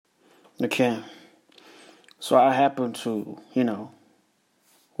Okay. So I happen to,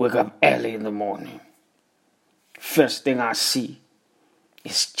 wake up early in the morning. First thing I see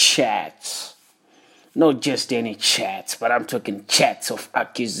is chats. Not just any chats, but I'm talking chats of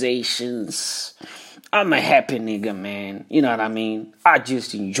accusations. I'm a happy nigga, man. You know what I mean? I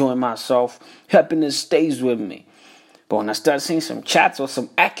just enjoy myself. Happiness stays with me. But when I start seeing some chats or some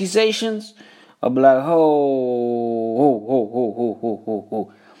accusations, I'll be like, ho.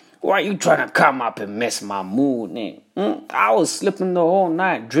 Why are you trying to come up and mess my mood, nigga? I was sleeping the whole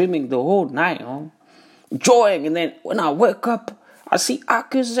night, dreaming the whole night, enjoying. And then when I wake up, I see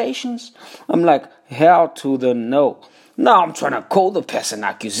accusations. I'm like, hell to the no. Now I'm trying to call the person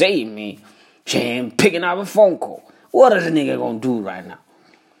accusing me. She ain't picking up a phone call. What is the nigga gonna do right now?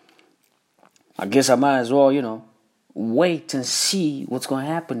 I guess I might as well, wait and see what's gonna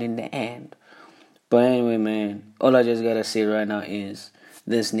happen in the end. But anyway, man, all I just gotta say right now is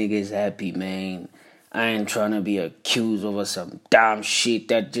this nigga is happy, man. I ain't trying to be accused over some dumb shit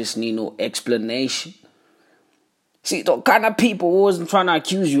that just need no explanation. See, the kind of people who wasn't trying to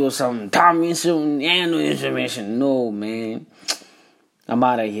accuse you of some dumb information. No, man. I'm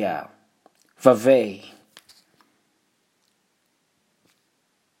out of here. Vave.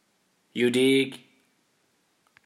 You dig?